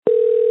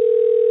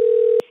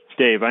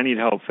Dave, I need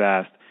help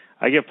fast.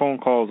 I get phone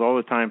calls all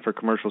the time for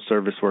commercial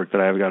service work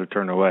that I've got to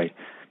turn away.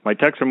 My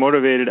techs are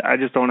motivated. I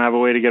just don't have a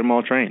way to get them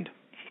all trained.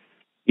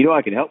 You know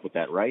I can help with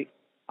that, right?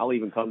 I'll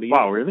even come to you.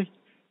 Wow, really?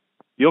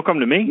 You'll come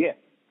to me? Yeah.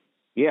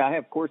 Yeah, I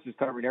have courses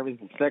covering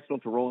everything from sectional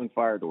to rolling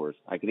fire doors.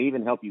 I can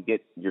even help you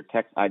get your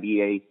tech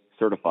IDA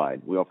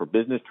certified. We offer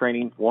business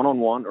training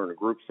one-on-one or in a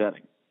group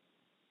setting.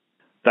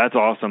 That's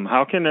awesome.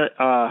 How can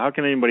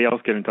anybody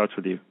else get in touch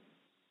with you?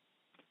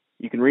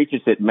 You can reach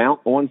us at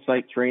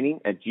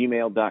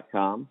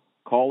mountonSiteTraining@gmail.com.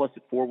 Call us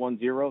at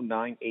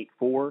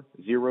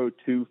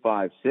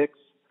 410-984-0256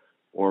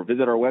 or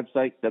visit our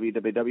website,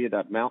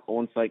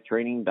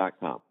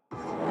 www.mountonSiteTraining.com.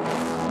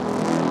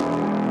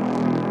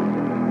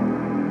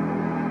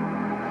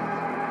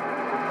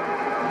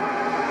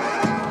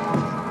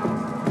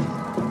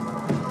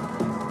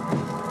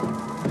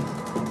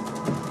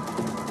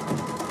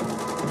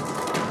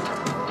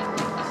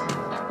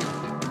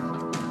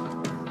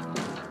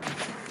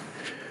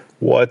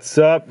 What's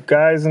up,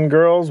 guys and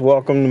girls?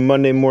 Welcome to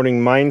Monday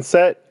Morning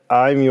Mindset.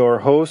 I'm your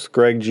host,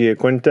 Greg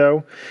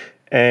Giaquinto,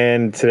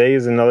 and today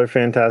is another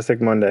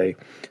fantastic Monday.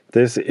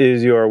 This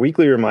is your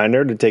weekly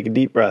reminder to take a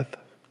deep breath.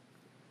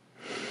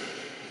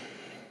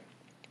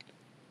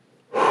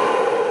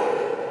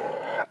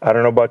 I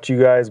don't know about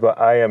you guys, but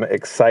I am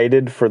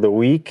excited for the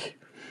week.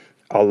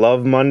 I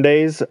love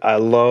Mondays. I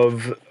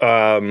love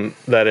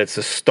that it's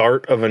the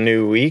start of a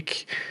new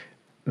week.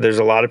 There's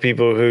a lot of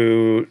people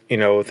who,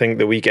 think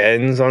the week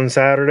ends on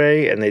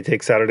Saturday and they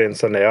take Saturday and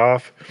Sunday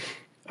off.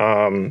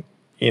 And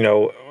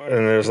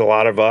there's a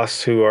lot of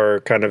us who are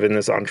kind of in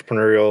this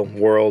entrepreneurial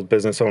world,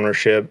 business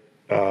ownership,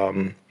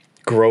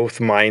 growth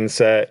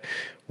mindset,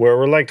 where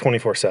we're like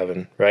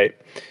 24/7, right?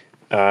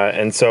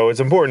 And so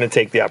it's important to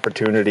take the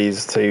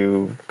opportunities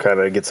to kind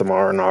of get some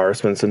R&R,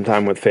 spend some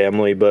time with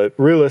family. But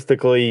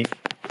realistically,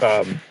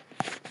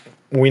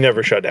 we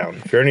never shut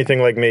down. If you're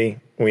anything like me,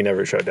 we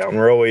never shut down.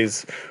 We're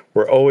always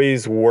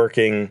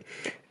working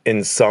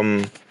in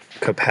some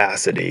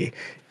capacity.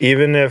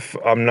 Even if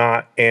I'm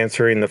not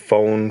answering the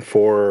phone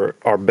for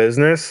our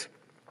business,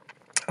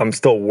 I'm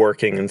still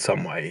working in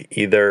some way,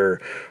 either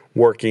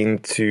working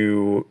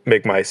to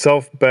make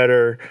myself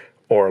better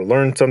or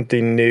learn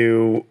something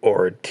new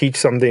or teach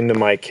something to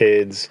my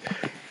kids.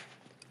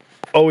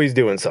 Always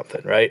doing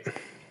something, right?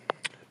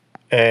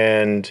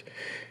 And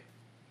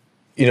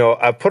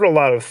I put a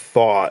lot of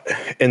thought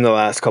in the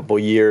last couple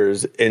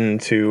years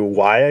into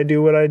why I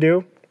do what I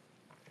do.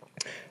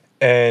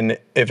 And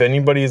if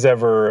anybody's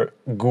ever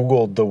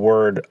Googled the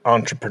word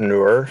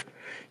entrepreneur,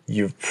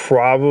 you've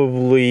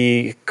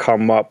probably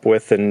come up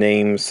with the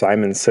name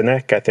Simon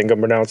Sinek. I think I'm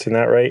pronouncing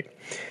that right.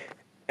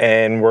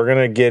 And we're going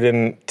to get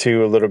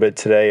into a little bit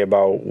today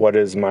about what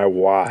is my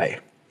why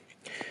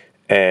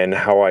and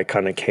how I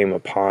kind of came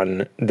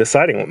upon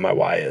deciding what my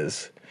why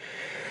is.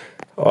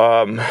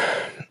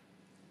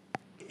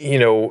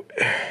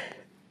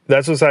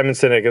 That's what Simon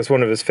Sinek is,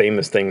 one of his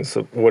famous things.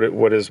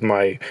 What is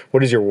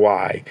your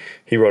why?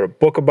 He wrote a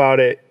book about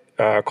it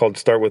called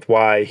Start With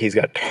Why. He's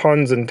got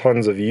tons and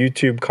tons of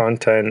YouTube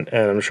content,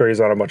 and I'm sure he's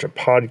on a bunch of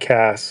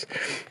podcasts.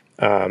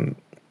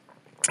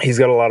 He's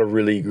got a lot of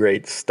really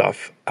great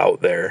stuff out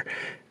there.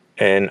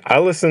 And I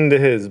listened to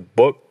his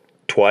book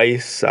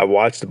twice. I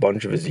watched a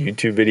bunch of his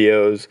YouTube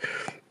videos.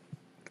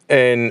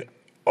 And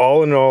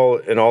all in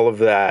all of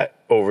that,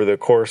 over the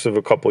course of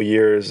a couple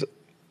years,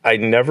 I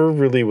never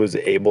really was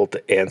able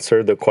to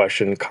answer the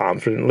question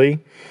confidently.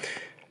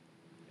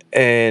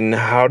 And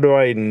how do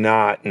I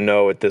not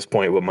know at this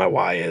point what my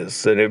why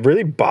is? And it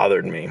really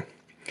bothered me.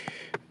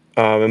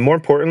 And more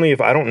importantly, if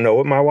I don't know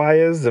what my why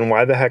is, then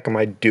why the heck am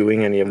I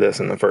doing any of this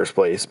in the first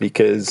place?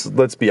 Because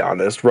let's be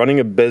honest, running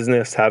a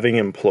business, having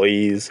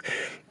employees,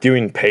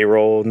 doing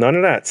payroll, none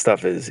of that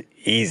stuff is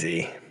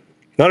easy.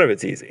 None of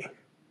it's easy.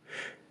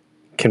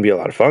 Can be a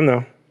lot of fun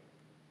though.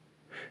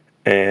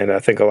 And I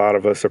think a lot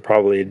of us are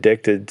probably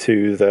addicted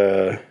to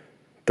the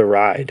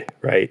ride,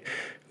 right?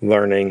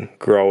 Learning,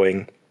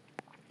 growing.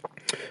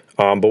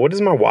 But what is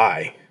my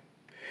why?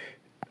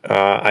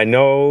 I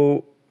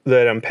know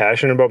that I'm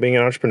passionate about being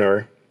an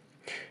entrepreneur.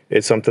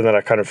 It's something that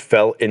I kind of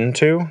fell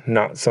into,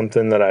 not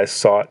something that I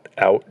sought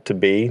out to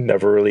be.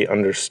 Never really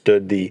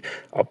understood the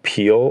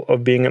appeal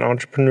of being an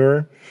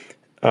entrepreneur.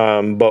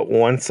 But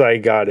once I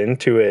got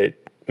into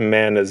it,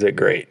 man, is it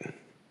great.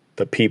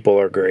 The people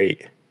are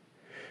great.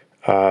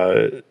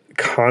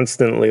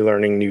 Constantly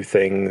learning new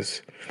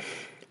things.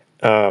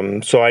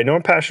 So I know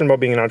I'm passionate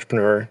about being an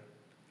entrepreneur.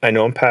 I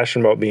know I'm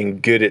passionate about being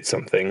good at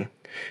something.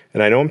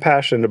 And I know I'm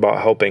passionate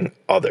about helping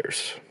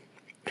others.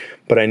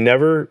 But I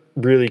never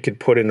really could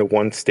put into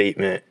one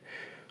statement,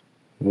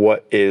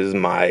 what is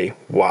my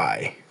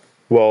why?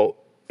 Well,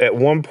 at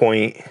one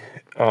point,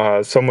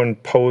 someone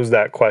posed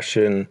that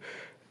question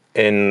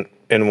in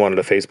one of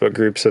the Facebook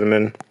groups that I'm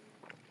in.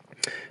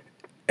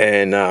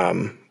 And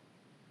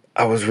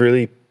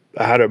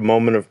I had a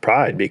moment of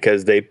pride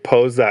because they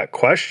posed that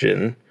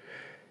question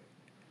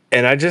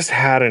and I just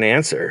had an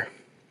answer,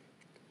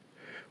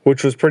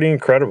 which was pretty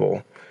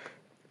incredible.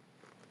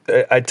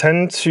 I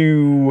tend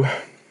to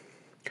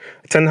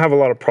have a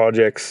lot of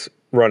projects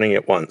running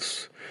at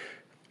once.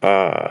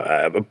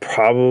 I would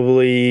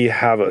probably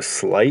have a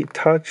slight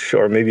touch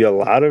or maybe a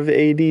lot of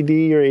ADD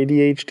or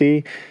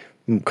ADHD.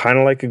 I'm kind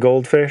of like a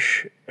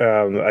goldfish.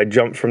 I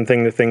jump from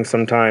thing to thing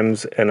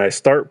sometimes, and I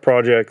start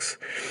projects,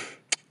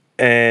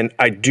 and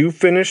I do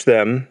finish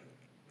them,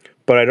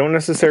 but I don't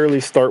necessarily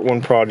start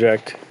one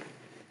project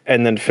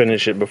and then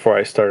finish it before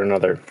I start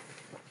another,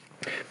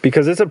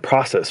 because it's a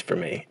process for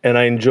me, and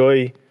I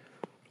enjoy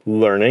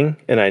learning,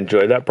 and I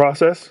enjoy that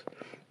process.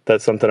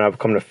 That's something I've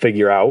come to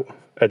figure out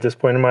at this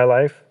point in my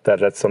life,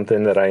 that's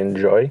something that I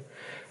enjoy.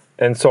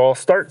 And so I'll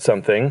start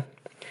something,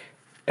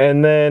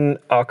 and then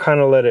I'll kind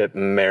of let it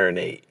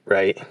marinate,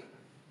 right?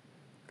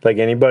 Like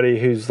anybody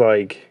who's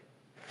like,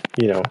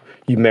 you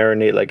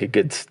marinate like a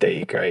good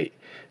steak, right?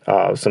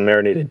 Some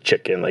marinated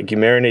chicken, like you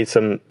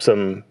marinate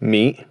some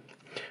meat,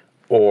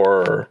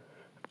 or,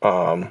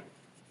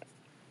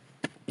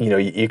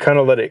 you kind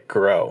of let it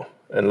grow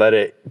and let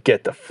it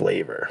get the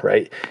flavor,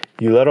 right?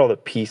 You let all the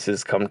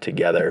pieces come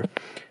together,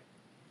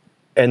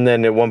 and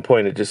then at one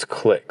point it just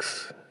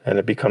clicks and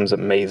it becomes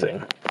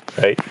amazing,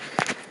 right?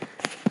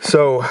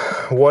 So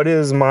what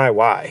is my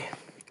why?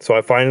 So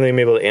I finally am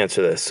able to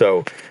answer this.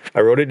 So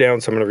I wrote it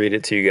down, so I'm going to read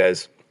it to you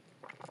guys.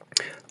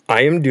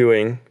 I am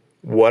doing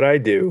what I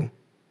do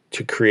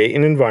to create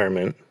an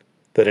environment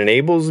that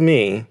enables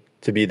me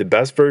to be the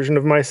best version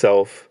of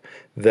myself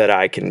that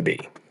I can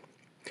be.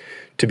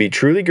 To be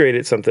truly great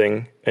at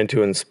something and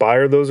to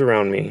inspire those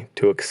around me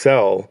to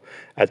excel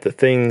at the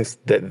things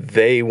that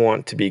they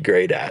want to be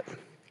great at.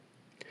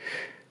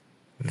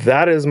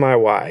 That is my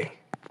why.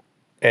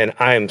 And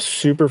I am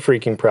super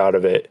freaking proud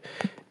of it.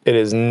 It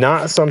is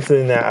not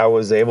something that I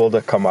was able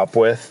to come up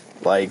with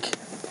like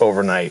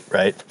overnight,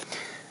 right?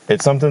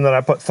 It's something that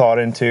I put thought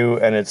into,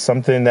 and it's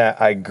something that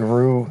I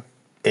grew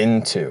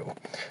into.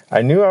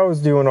 I knew I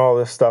was doing all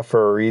this stuff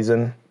for a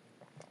reason.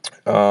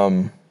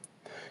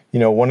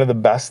 One of the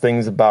best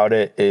things about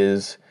it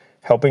is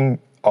helping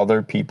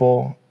other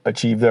people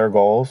achieve their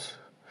goals,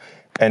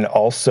 and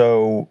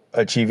also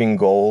achieving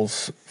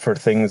goals for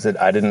things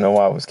that I didn't know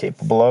I was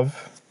capable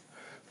of.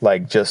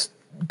 Like, just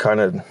kind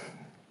of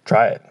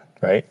try it,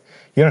 right?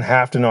 You don't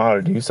have to know how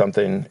to do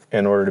something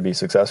in order to be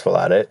successful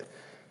at it.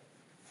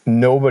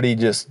 Nobody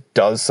just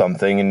does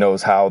something and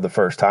knows how the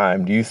first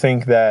time. Do you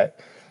think that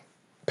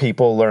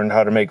people learned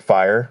how to make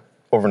fire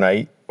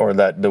overnight, or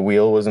that the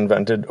wheel was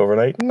invented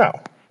overnight? No.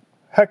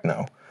 Heck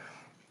no.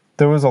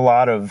 There was a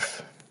lot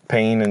of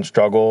pain and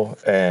struggle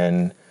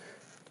and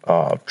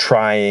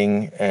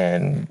trying,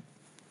 and,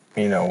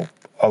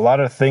 a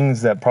lot of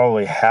things that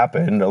probably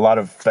happened, a lot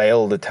of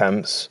failed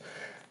attempts,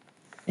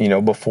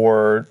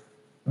 before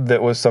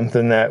that was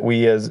something that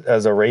we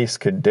as a race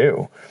could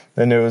do.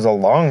 And it was a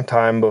long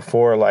time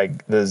before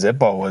like the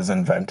Zippo was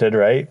invented,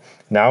 right?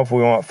 Now, if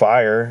we want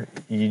fire,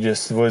 you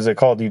just, what is it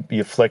called?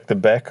 You flick the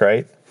beck,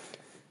 right?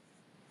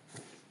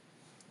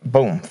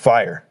 Boom,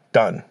 fire,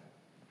 done.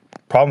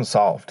 Problem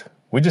solved.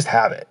 We just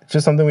have it. It's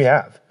just something we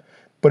have.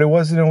 But it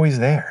wasn't always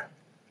there,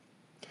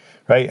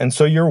 right? And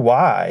so your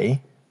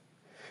why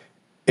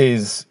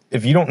is,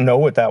 if you don't know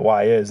what that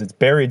why is, it's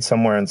buried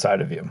somewhere inside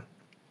of you.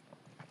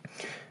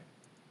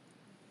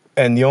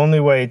 And the only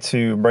way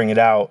to bring it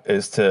out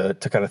is to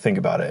kind of think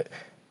about it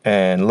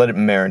and let it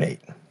marinate.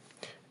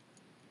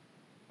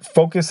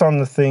 Focus on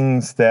the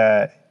things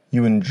that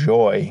you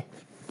enjoy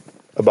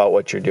about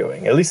what you're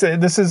doing. At least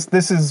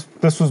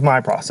this was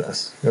my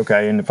process,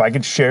 okay? And if I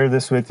could share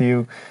this with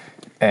you,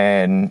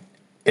 and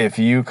if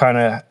you kind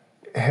of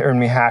hear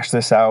me hash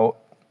this out,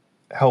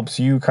 helps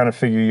you kind of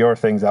figure your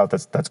things out,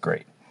 that's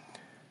great.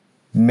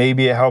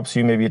 Maybe it helps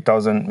you, maybe it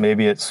doesn't.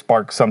 Maybe it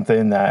sparks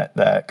something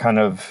that kind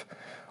of,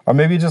 or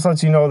maybe it just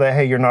lets you know that,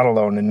 hey, you're not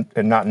alone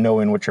in not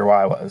knowing what your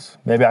why was.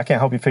 Maybe I can't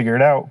help you figure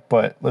it out,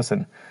 but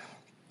listen,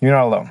 you're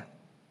not alone,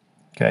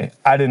 okay?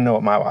 I didn't know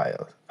what my why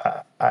was.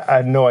 I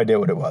had no idea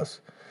what it was.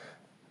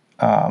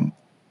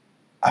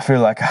 I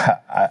feel like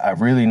I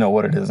really know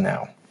what it is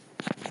now.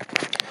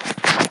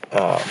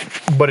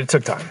 But it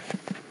took time.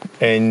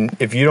 And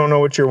if you don't know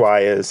what your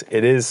why is,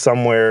 it is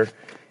somewhere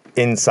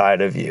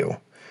inside of you.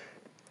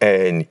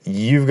 And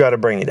you've got to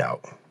bring it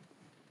out.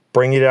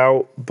 Bring it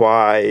out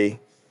by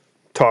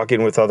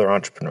talking with other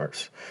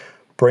entrepreneurs.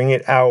 Bring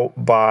it out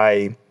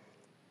by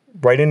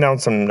writing down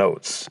some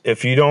notes.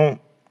 If you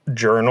don't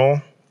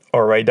journal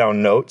or write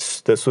down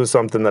notes, this was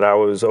something that I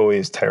was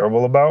always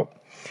terrible about.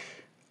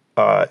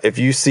 If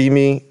you see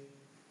me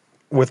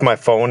with my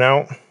phone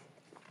out,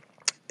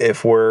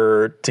 if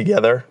we're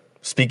together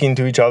speaking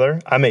to each other,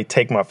 I may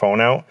take my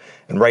phone out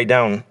and write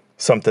down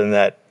something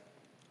that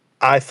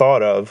I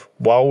thought of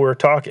while we're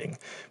talking,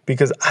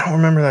 because I don't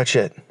remember that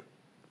shit.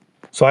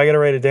 So I got to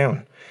write it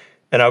down,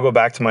 and I'll go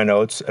back to my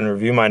notes and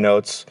review my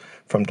notes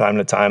from time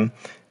to time.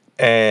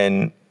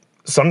 And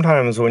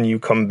sometimes when you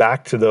come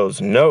back to those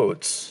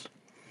notes,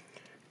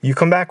 you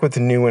come back with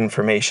new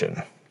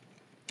information.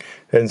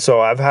 And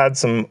so I've had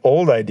some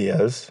old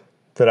ideas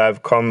that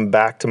I've come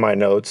back to my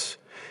notes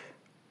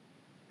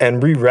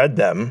and reread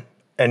them.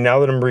 And now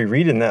that I'm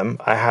rereading them,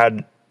 I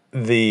had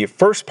the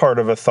first part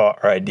of a thought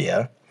or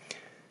idea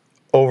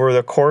over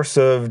the course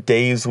of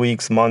days,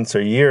 weeks, months,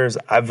 or years,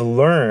 I've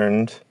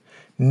learned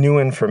new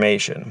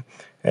information.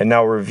 And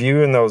now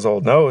reviewing those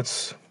old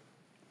notes,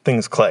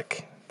 things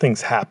click,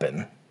 things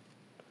happen.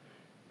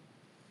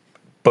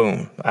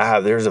 Boom.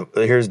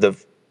 Here's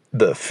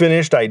the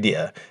finished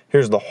idea.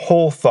 Here's the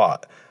whole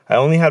thought. I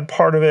only had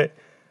part of it.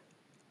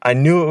 I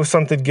knew it was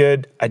something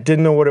good. I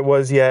didn't know what it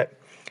was yet,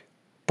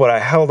 but I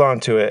held on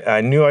to it.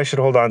 I knew I should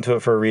hold on to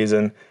it for a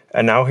reason.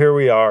 And now here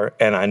we are,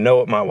 and I know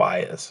what my why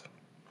is.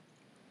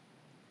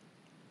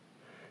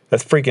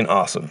 That's freaking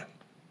awesome.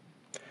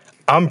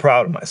 I'm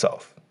proud of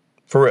myself,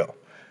 for real.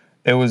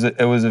 It was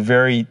a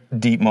very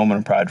deep moment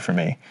of pride for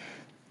me,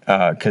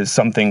 because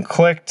something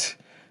clicked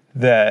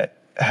that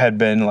had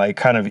been like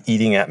kind of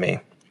eating at me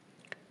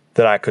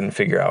that I couldn't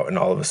figure out, and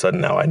all of a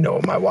sudden now I know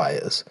what my why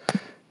is.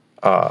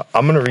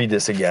 I'm gonna read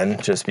this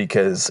again just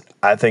because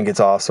I think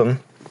it's awesome,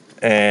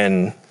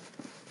 and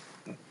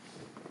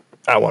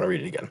I want to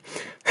read it again.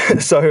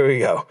 So here we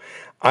go.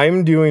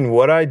 I'm doing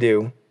what I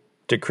do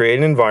to create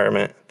an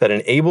environment that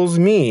enables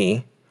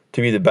me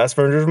to be the best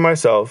version of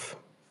myself.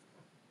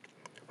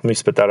 Let me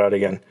spit that out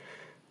again.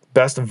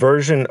 Best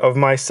version of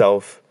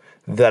myself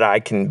that I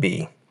can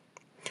be.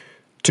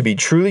 To be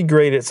truly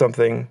great at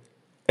something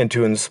and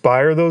to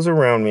inspire those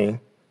around me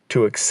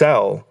to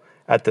excel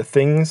at the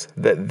things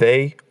that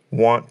they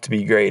want to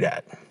be great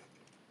at.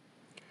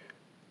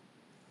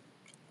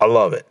 I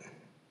love it.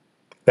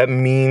 That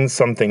means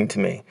something to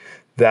me.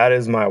 That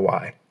is my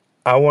why.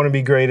 I want to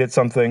be great at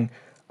something.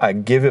 I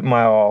give it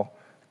my all.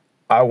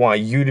 I want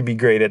you to be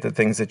great at the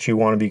things that you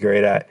want to be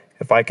great at.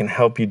 If I can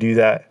help you do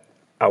that,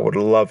 I would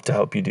love to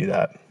help you do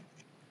that.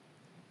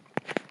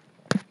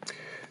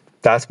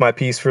 That's my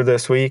piece for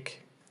this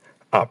week.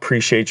 I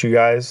appreciate you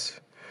guys.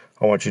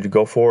 I want you to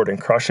go forward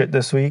and crush it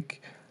this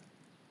week.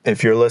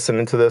 If you're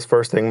listening to this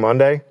first thing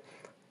Monday,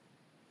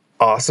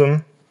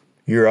 awesome.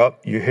 You're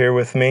up. You're here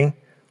with me.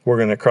 We're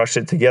going to crush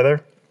it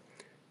together.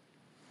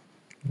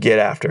 Get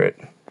after it.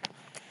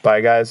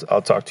 Bye, guys.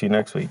 I'll talk to you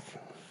next week.